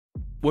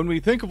When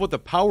we think of what the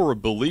power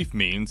of belief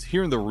means,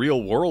 here in the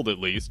real world at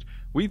least,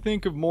 we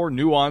think of more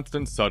nuanced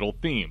and subtle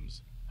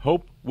themes.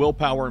 Hope,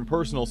 willpower, and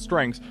personal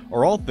strengths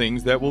are all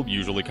things that will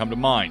usually come to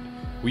mind.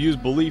 We use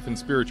belief and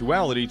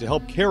spirituality to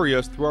help carry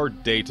us through our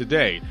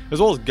day-to-day, as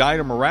well as guide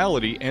our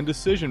morality and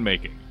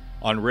decision-making.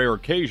 On rare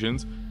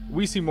occasions,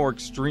 we see more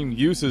extreme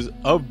uses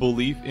of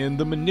belief in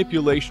the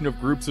manipulation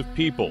of groups of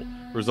people,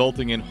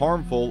 resulting in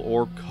harmful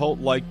or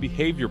cult-like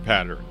behavior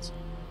patterns.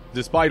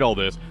 Despite all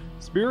this,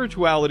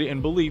 spirituality and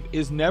belief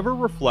is never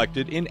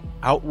reflected in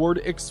outward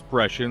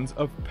expressions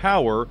of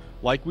power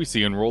like we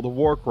see in World of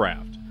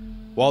Warcraft.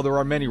 While there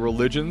are many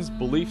religions,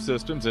 belief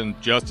systems,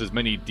 and just as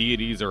many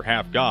deities or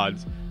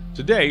half-gods,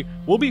 today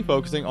we'll be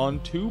focusing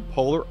on two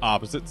polar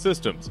opposite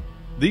systems.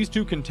 These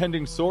two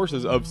contending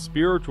sources of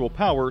spiritual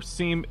power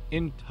seem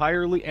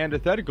entirely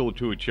antithetical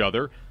to each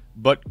other,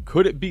 but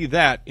could it be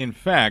that, in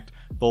fact,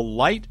 the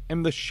light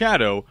and the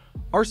shadow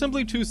are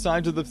simply two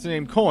sides of the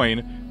same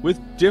coin with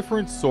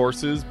different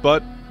sources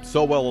but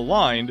so well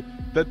aligned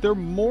that they're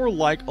more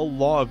like a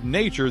law of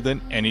nature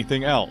than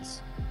anything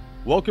else?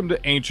 Welcome to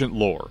Ancient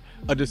Lore,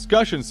 a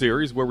discussion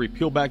series where we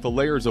peel back the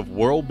layers of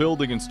world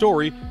building and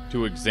story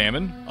to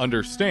examine,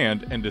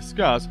 understand, and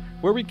discuss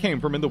where we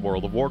came from in the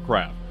World of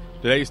Warcraft.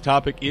 Today's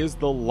topic is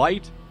the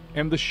light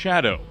and the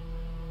shadow.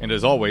 And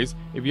as always,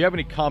 if you have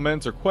any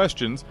comments or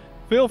questions,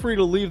 feel free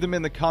to leave them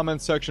in the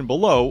comments section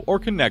below or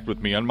connect with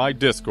me on my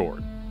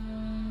Discord.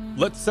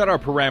 Let's set our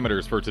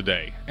parameters for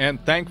today,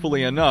 and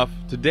thankfully enough,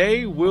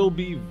 today will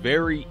be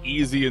very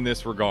easy in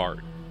this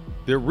regard.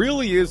 There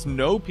really is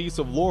no piece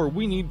of lore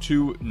we need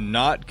to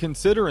not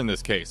consider in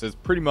this case, as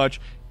pretty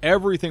much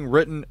everything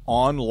written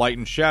on Light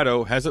and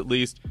Shadow has at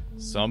least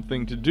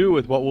something to do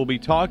with what we'll be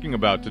talking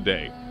about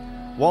today.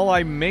 While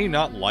I may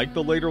not like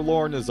the later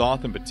lore in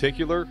N'Zoth in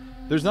particular,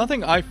 there's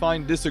nothing I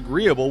find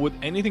disagreeable with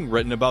anything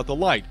written about the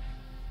light,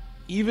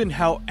 even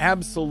how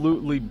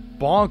absolutely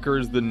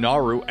bonkers the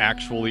Naru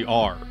actually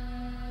are.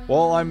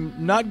 While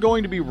I'm not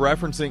going to be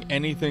referencing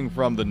anything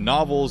from the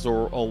novels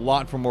or a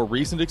lot from more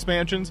recent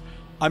expansions,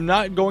 I'm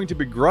not going to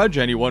begrudge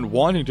anyone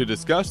wanting to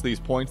discuss these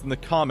points in the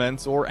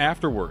comments or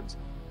afterwards.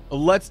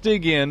 Let's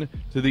dig in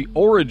to the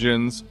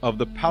origins of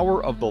the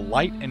power of the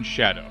light and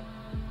shadow.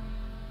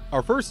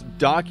 Our first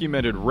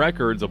documented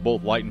records of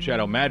both light and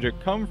shadow magic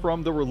come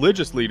from the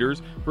religious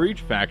leaders for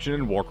each faction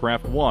in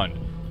Warcraft 1,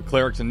 the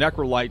clerics and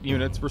necrolyte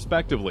units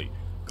respectively.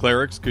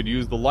 Clerics could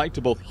use the light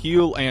to both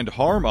heal and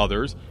harm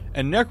others,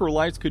 and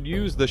necrolytes could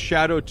use the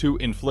shadow to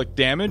inflict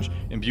damage,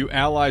 imbue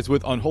allies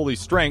with unholy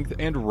strength,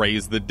 and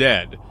raise the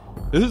dead.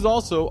 This is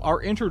also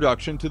our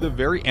introduction to the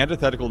very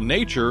antithetical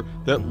nature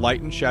that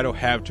light and shadow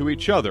have to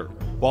each other.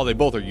 While they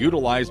both are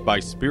utilized by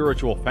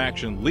spiritual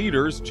faction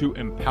leaders to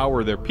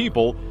empower their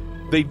people,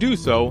 they do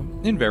so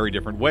in very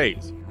different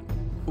ways.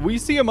 We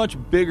see a much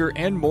bigger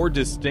and more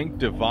distinct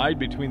divide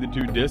between the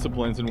two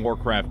disciplines in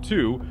Warcraft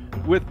 2,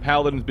 with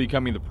paladins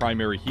becoming the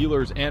primary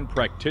healers and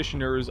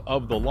practitioners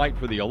of the light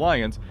for the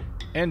Alliance,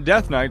 and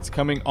Death Knights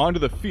coming onto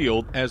the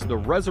field as the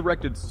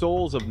resurrected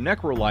souls of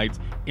necrolytes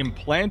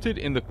implanted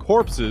in the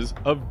corpses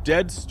of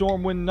dead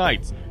Stormwind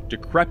Knights,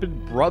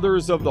 decrepit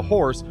brothers of the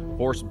Horse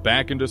forced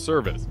back into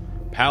service.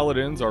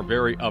 Paladins are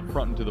very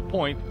upfront and to the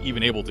point,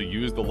 even able to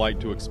use the light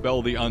to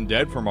expel the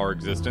undead from our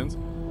existence.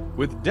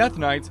 With Death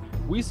Knights,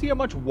 we see a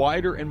much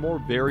wider and more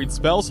varied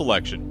spell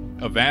selection,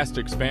 a vast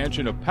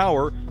expansion of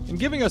power, and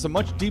giving us a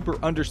much deeper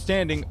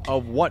understanding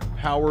of what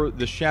power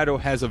the shadow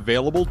has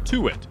available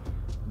to it.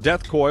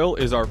 Death Coil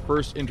is our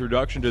first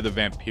introduction to the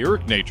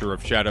vampiric nature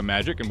of shadow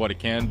magic and what it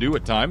can do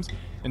at times,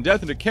 and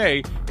Death and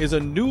Decay is a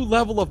new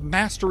level of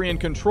mastery and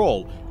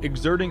control,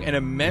 exerting an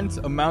immense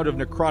amount of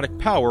necrotic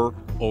power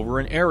over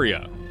an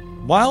area.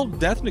 While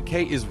Death and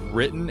Decay is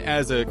written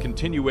as a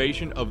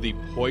continuation of the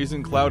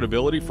Poison Cloud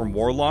ability from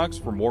Warlocks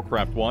from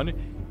Warcraft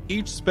 1,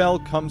 each spell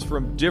comes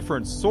from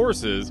different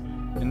sources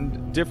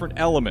and different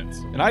elements,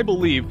 and I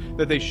believe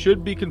that they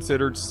should be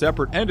considered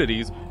separate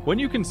entities when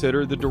you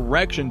consider the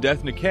direction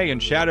Death and Decay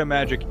and shadow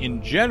magic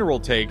in general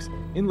takes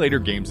in later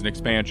games and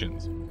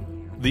expansions.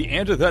 The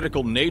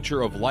antithetical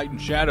nature of light and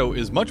shadow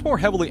is much more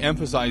heavily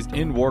emphasized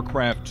in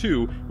Warcraft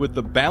 2 with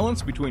the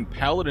balance between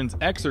Paladin's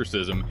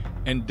exorcism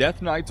and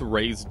Death Knight's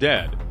raise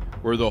dead.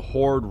 Where the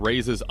Horde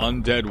raises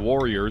undead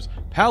warriors,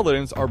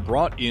 Paladins are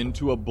brought in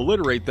to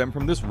obliterate them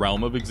from this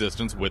realm of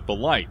existence with the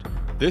light.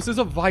 This is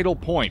a vital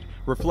point,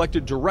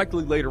 reflected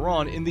directly later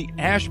on in the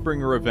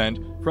Ashbringer event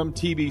from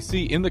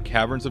TBC in the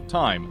Caverns of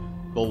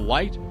Time. The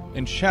light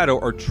and shadow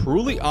are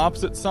truly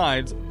opposite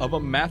sides of a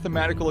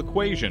mathematical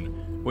equation.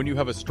 When you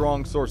have a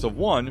strong source of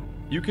one,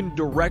 you can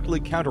directly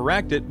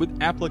counteract it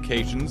with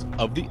applications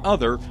of the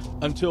other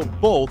until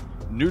both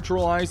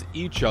neutralize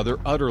each other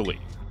utterly.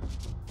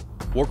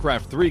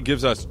 Warcraft 3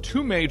 gives us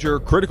two major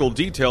critical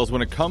details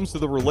when it comes to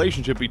the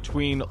relationship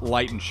between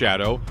light and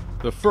shadow,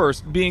 the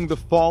first being the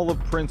fall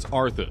of Prince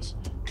Arthas.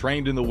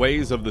 Trained in the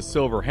ways of the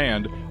Silver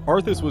Hand,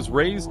 Arthas was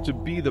raised to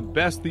be the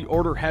best the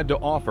Order had to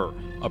offer,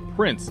 a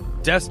prince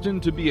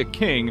destined to be a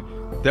king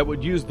that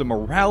would use the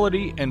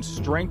morality and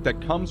strength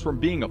that comes from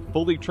being a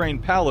fully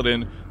trained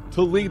paladin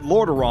to lead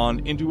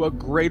Lordaeron into a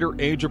greater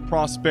age of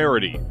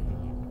prosperity.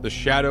 The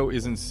shadow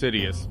is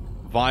insidious,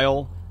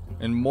 vile,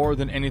 and more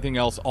than anything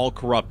else,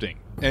 all-corrupting.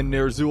 And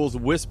Ner'zhul's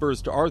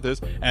whispers to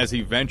Arthas as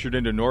he ventured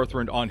into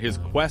Northrend on his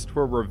quest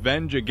for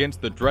revenge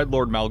against the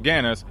Dreadlord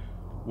Mal'Ganis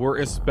were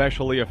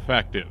especially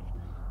effective.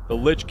 The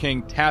Lich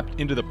King tapped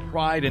into the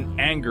pride and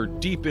anger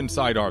deep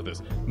inside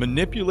Arthas,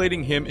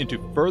 manipulating him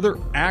into further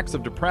acts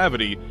of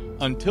depravity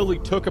until he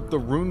took up the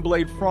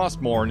Runeblade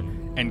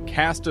Frostmourne and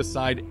cast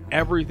aside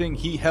everything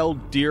he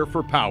held dear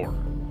for power.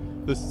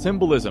 The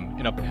symbolism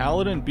in a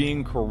paladin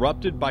being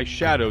corrupted by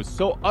shadows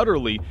so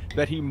utterly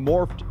that he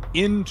morphed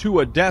into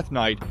a Death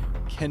Knight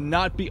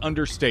cannot be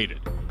understated.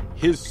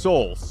 His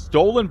soul,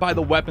 stolen by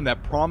the weapon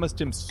that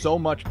promised him so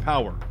much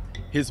power,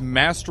 his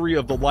mastery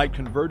of the light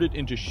converted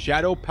into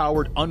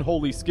shadow-powered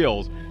unholy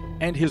skills,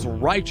 and his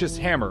righteous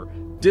hammer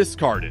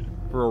discarded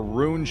for a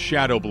rune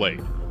shadow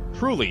blade.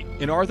 Truly,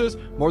 in Arthas,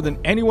 more than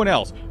anyone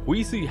else,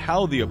 we see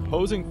how the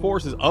opposing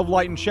forces of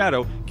light and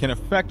shadow can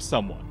affect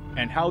someone,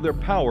 and how their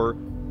power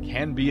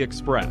can be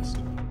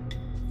expressed.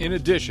 In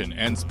addition,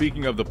 and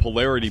speaking of the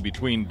polarity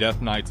between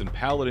Death Knights and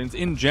Paladins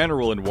in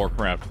general in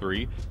Warcraft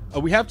 3,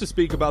 we have to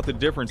speak about the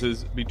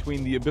differences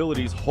between the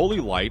abilities Holy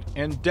Light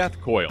and Death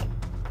Coil.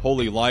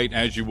 Holy Light,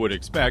 as you would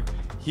expect,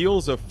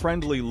 heals a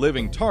friendly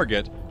living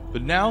target,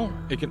 but now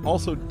it can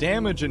also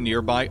damage a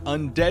nearby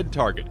undead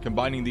target,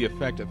 combining the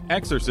effect of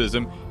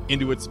exorcism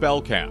into its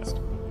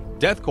spellcast.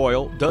 Death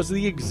Coil does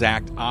the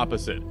exact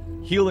opposite,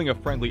 healing a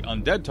friendly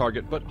undead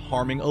target but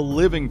harming a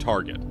living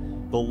target.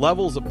 The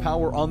levels of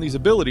power on these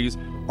abilities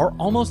are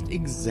almost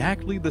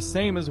exactly the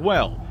same as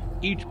well,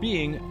 each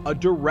being a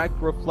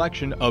direct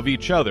reflection of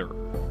each other.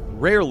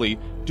 Rarely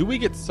do we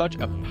get such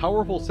a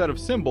powerful set of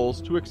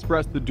symbols to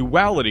express the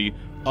duality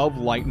of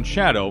light and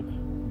shadow,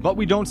 but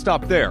we don't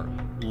stop there.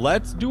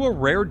 Let's do a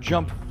rare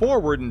jump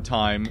forward in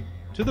time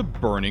to the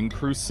Burning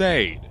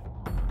Crusade.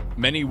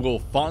 Many will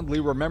fondly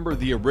remember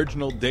the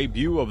original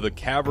debut of the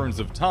Caverns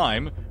of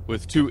Time,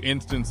 with 2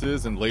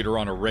 instances and later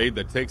on a raid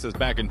that takes us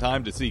back in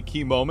time to see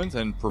key moments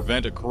and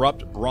prevent a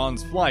corrupt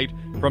Bronze Flight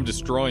from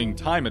destroying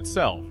time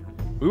itself.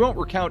 We won't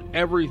recount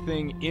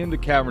everything in the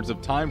Caverns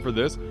of Time for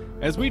this,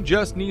 as we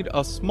just need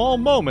a small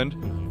moment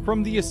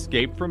from the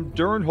Escape from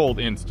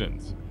Durnhold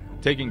instance.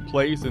 Taking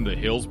place in the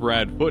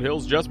Hillsbrad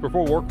foothills just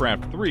before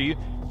Warcraft 3,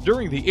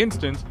 during the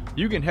instance,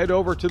 you can head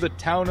over to the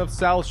town of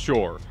South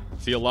Shore,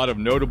 see a lot of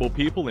notable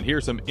people and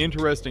hear some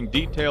interesting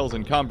details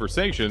and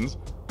conversations.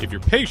 If you're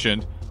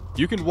patient,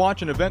 you can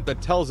watch an event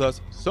that tells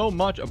us so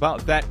much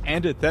about that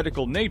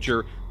antithetical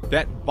nature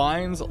that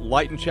binds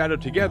light and shadow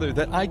together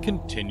that I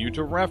continue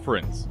to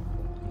reference.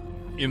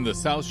 In the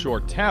South Shore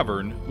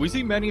Tavern, we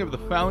see many of the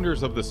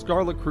founders of the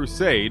Scarlet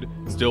Crusade,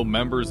 still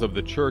members of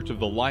the Church of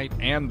the Light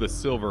and the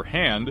Silver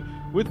Hand,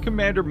 with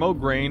Commander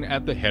Mograine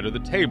at the head of the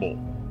table.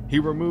 He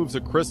removes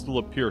a crystal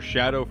of pure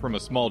shadow from a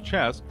small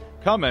chest,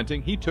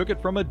 commenting he took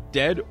it from a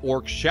dead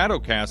orc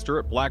shadowcaster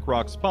at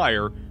Blackrock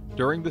Spire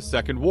during the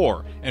Second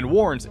War, and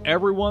warns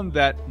everyone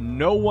that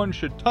no one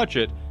should touch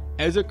it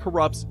as it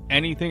corrupts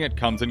anything it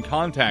comes in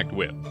contact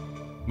with.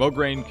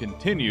 Mograine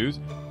continues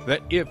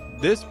that if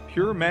this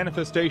pure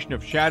manifestation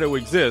of shadow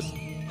exists,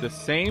 the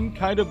same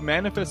kind of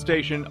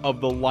manifestation of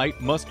the light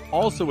must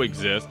also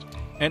exist,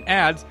 and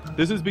adds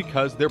this is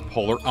because they're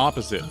polar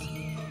opposites.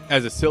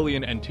 As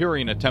Icilian and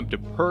Tyrion attempt to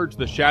purge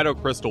the shadow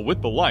crystal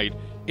with the light,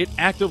 it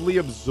actively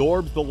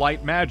absorbs the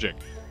light magic,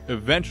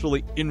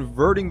 eventually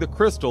inverting the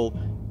crystal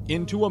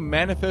into a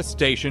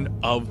manifestation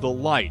of the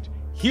light,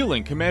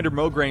 healing Commander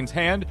Mograine's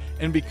hand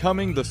and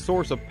becoming the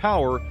source of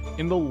power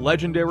in the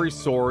legendary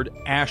sword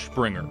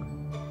Ashbringer.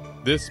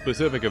 This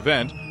specific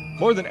event,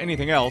 more than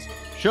anything else,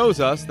 shows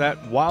us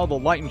that while the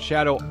light and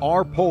shadow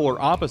are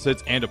polar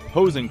opposites and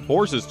opposing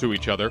forces to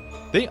each other,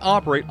 they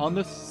operate on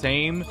the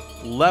same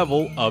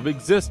level of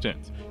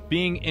existence,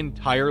 being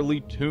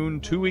entirely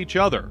tuned to each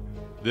other.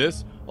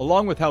 This,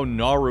 along with how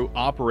Naaru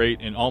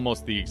operate in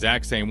almost the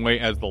exact same way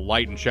as the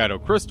light and shadow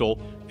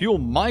crystal, fuel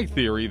my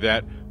theory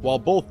that while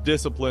both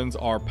disciplines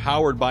are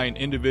powered by an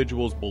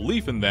individual's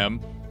belief in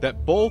them,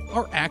 that both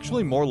are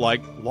actually more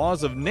like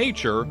laws of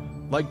nature,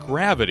 like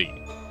gravity.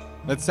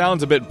 That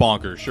sounds a bit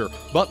bonkers, sure,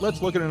 but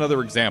let's look at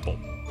another example.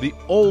 The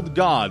old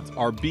gods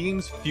are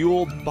beings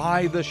fueled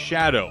by the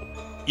shadow,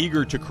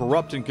 eager to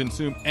corrupt and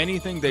consume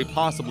anything they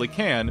possibly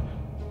can,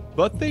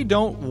 but they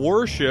don't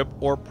worship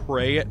or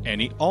pray at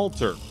any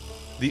altar.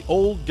 The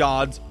old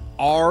gods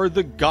are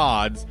the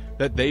gods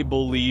that they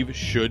believe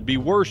should be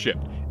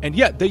worshipped, and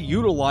yet they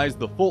utilize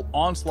the full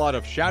onslaught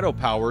of shadow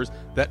powers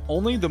that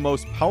only the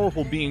most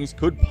powerful beings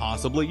could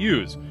possibly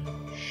use.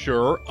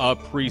 Sure, a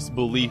priest's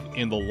belief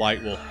in the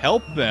light will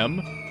help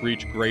them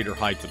reach greater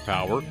heights of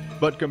power,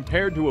 but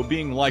compared to a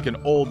being like an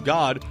old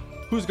god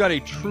who's got a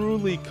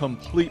truly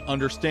complete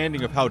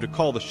understanding of how to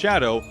call the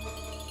shadow,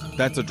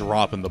 that's a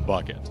drop in the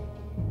bucket.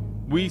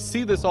 We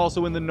see this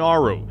also in the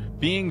Naaru,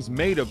 beings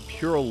made of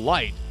pure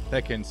light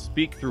that can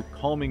speak through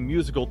calming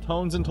musical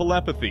tones and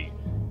telepathy.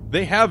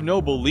 They have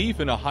no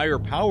belief in a higher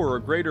power or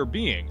greater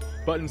being,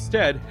 but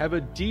instead have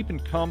a deep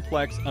and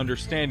complex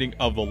understanding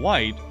of the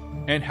light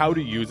and how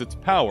to use its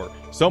power,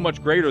 so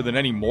much greater than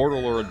any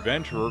mortal or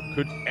adventurer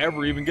could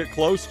ever even get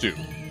close to.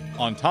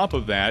 On top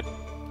of that,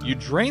 you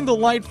drain the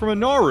light from a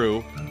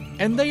Naru,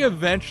 and they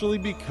eventually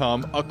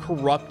become a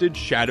corrupted,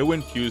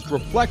 shadow-infused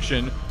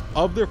reflection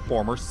of their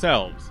former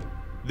selves.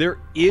 There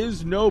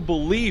is no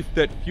belief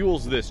that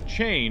fuels this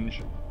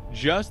change,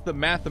 just the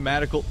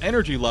mathematical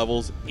energy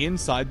levels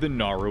inside the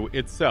Naru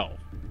itself.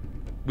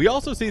 We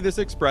also see this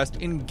expressed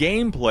in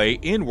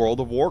gameplay in World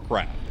of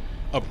Warcraft.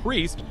 A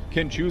priest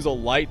can choose a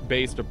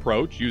light-based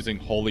approach using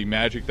holy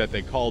magic that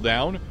they call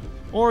down,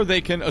 or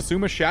they can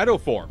assume a shadow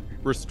form,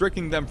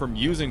 restricting them from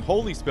using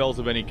holy spells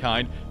of any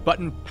kind, but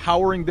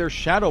empowering their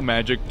shadow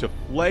magic to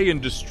flay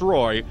and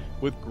destroy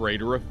with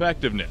greater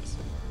effectiveness.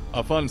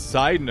 A fun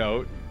side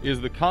note is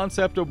the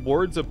concept of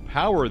words of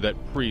power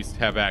that priests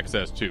have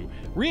access to,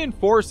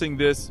 reinforcing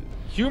this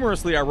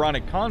humorously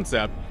ironic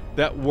concept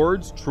that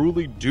words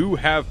truly do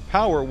have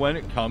power when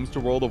it comes to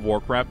World of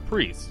Warcraft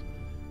priests.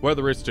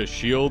 Whether it's to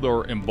shield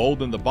or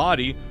embolden the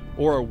body,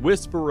 or a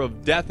whisper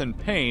of death and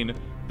pain,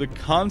 the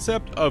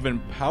concept of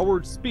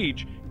empowered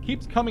speech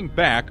keeps coming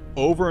back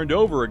over and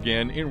over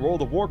again in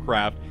World of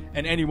Warcraft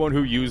and anyone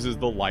who uses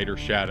the lighter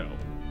shadow.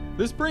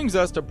 This brings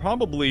us to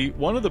probably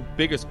one of the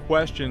biggest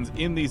questions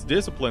in these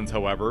disciplines,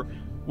 however,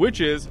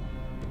 which is,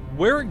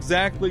 where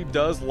exactly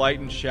does light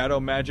and shadow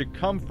magic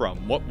come from?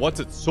 What's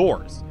its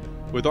source?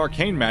 With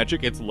arcane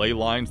magic, it's ley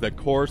lines that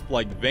course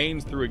like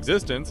veins through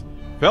existence.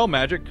 Fel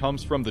magic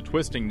comes from the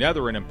twisting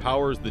nether and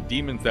empowers the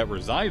demons that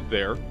reside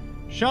there.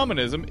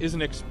 Shamanism is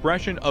an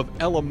expression of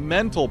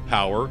elemental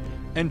power,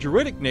 and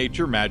druidic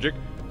nature magic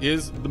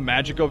is the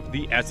magic of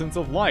the essence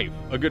of life,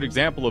 a good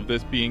example of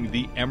this being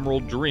the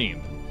Emerald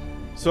Dream.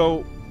 So,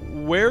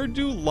 where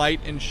do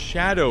light and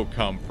shadow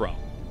come from?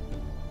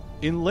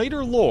 In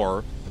later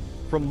lore,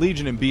 from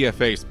Legion and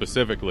BFA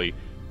specifically,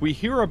 we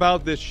hear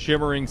about this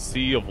shimmering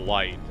sea of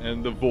light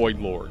and the Void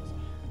Lords.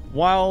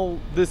 While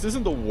this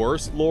isn't the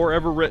worst lore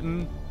ever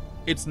written,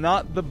 it's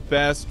not the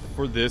best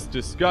for this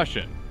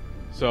discussion.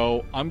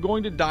 So I'm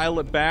going to dial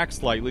it back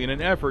slightly in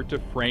an effort to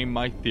frame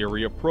my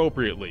theory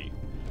appropriately.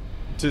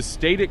 To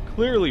state it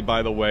clearly,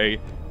 by the way,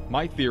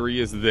 my theory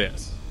is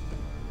this.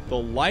 The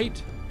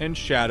light and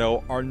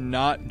shadow are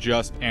not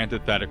just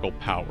antithetical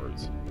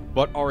powers,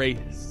 but are a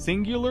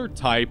singular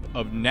type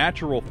of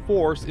natural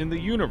force in the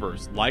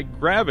universe, like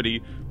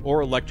gravity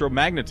or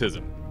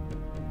electromagnetism.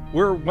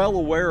 We're well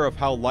aware of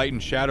how light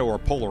and shadow are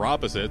polar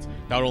opposites.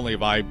 Not only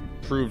have I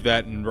proved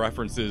that in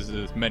references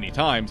as many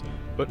times,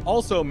 but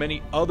also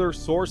many other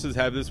sources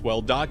have this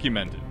well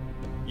documented.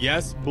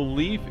 Yes,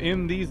 belief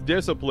in these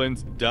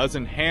disciplines does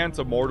enhance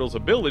a mortal's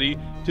ability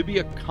to be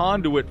a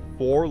conduit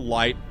for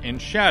light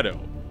and shadow.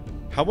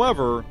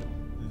 However,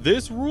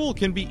 this rule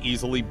can be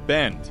easily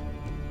bent.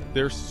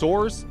 Their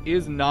source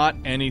is not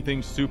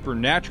anything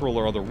supernatural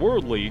or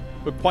otherworldly,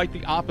 but quite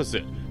the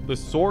opposite. The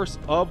source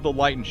of the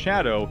light and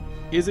shadow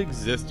is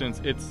existence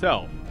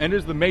itself, and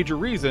is the major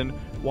reason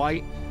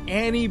why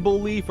any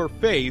belief or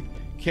faith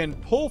can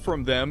pull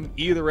from them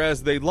either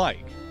as they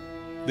like.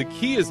 The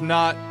key is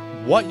not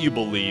what you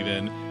believe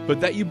in, but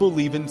that you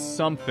believe in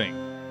something.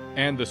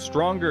 And the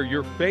stronger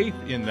your faith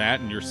in that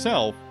and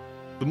yourself,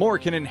 the more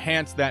it can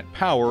enhance that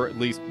power, at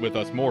least with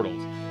us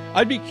mortals.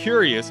 I'd be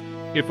curious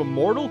if a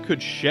mortal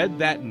could shed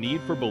that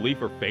need for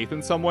belief or faith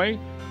in some way,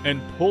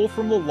 and pull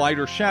from the light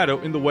or shadow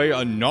in the way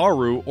a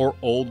Naru or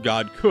old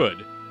god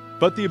could.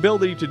 But the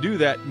ability to do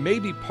that may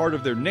be part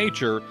of their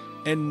nature,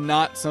 and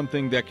not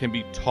something that can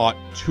be taught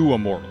to a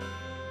mortal.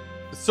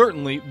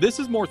 Certainly, this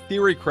is more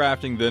theory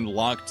crafting than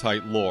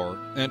Loctite lore,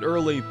 and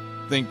early,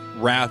 think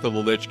Wrath of the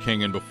Lich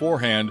King and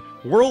beforehand,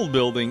 world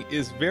building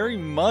is very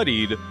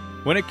muddied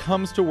when it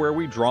comes to where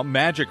we draw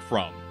magic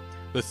from.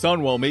 The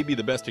Sunwell may be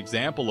the best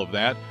example of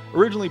that,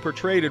 originally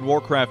portrayed in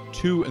Warcraft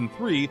 2 and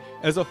 3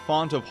 as a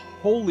font of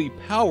holy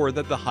power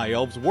that the High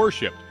Elves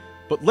worshipped,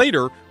 but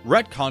later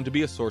retconned to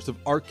be a source of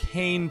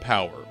arcane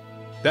power.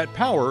 That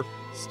power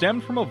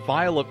stemmed from a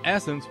vial of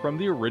essence from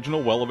the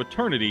original Well of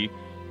Eternity,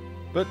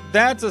 but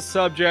that's a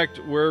subject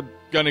we're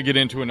gonna get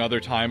into another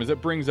time as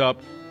it brings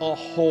up a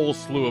whole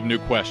slew of new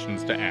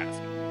questions to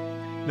ask.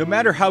 No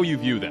matter how you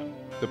view them,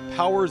 the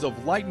powers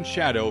of light and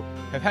shadow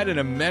have had an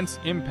immense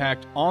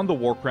impact on the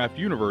Warcraft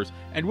universe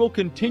and will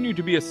continue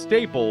to be a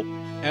staple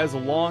as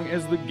long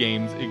as the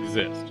games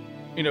exist.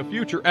 In a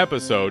future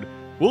episode,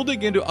 we'll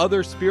dig into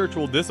other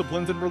spiritual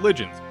disciplines and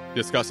religions,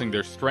 discussing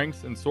their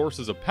strengths and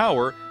sources of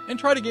power, and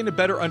try to gain a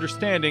better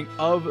understanding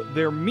of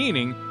their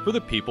meaning for the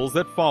peoples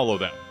that follow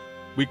them.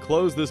 We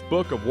close this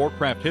book of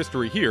Warcraft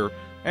history here,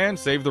 and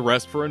save the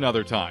rest for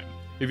another time.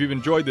 If you've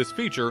enjoyed this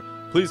feature,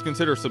 please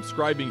consider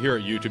subscribing here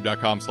at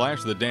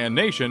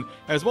youtube.com/theDanNation,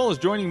 as well as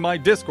joining my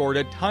Discord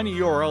at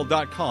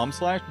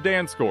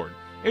tinyurl.com/DanScord.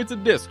 It's a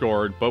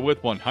Discord, but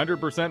with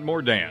 100%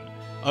 more Dan.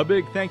 A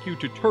big thank you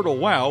to Turtle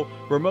Wow,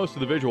 where most of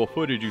the visual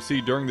footage you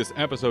see during this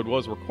episode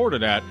was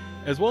recorded at,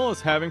 as well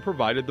as having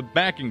provided the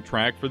backing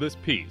track for this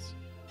piece.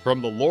 From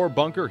the Lore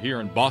Bunker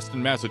here in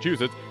Boston,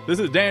 Massachusetts, this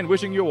is Dan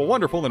wishing you a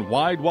wonderful and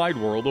wide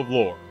world of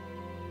lore.